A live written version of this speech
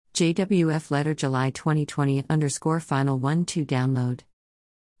JWF letter July 2020 _ final 1 2 download.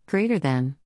 Greater than.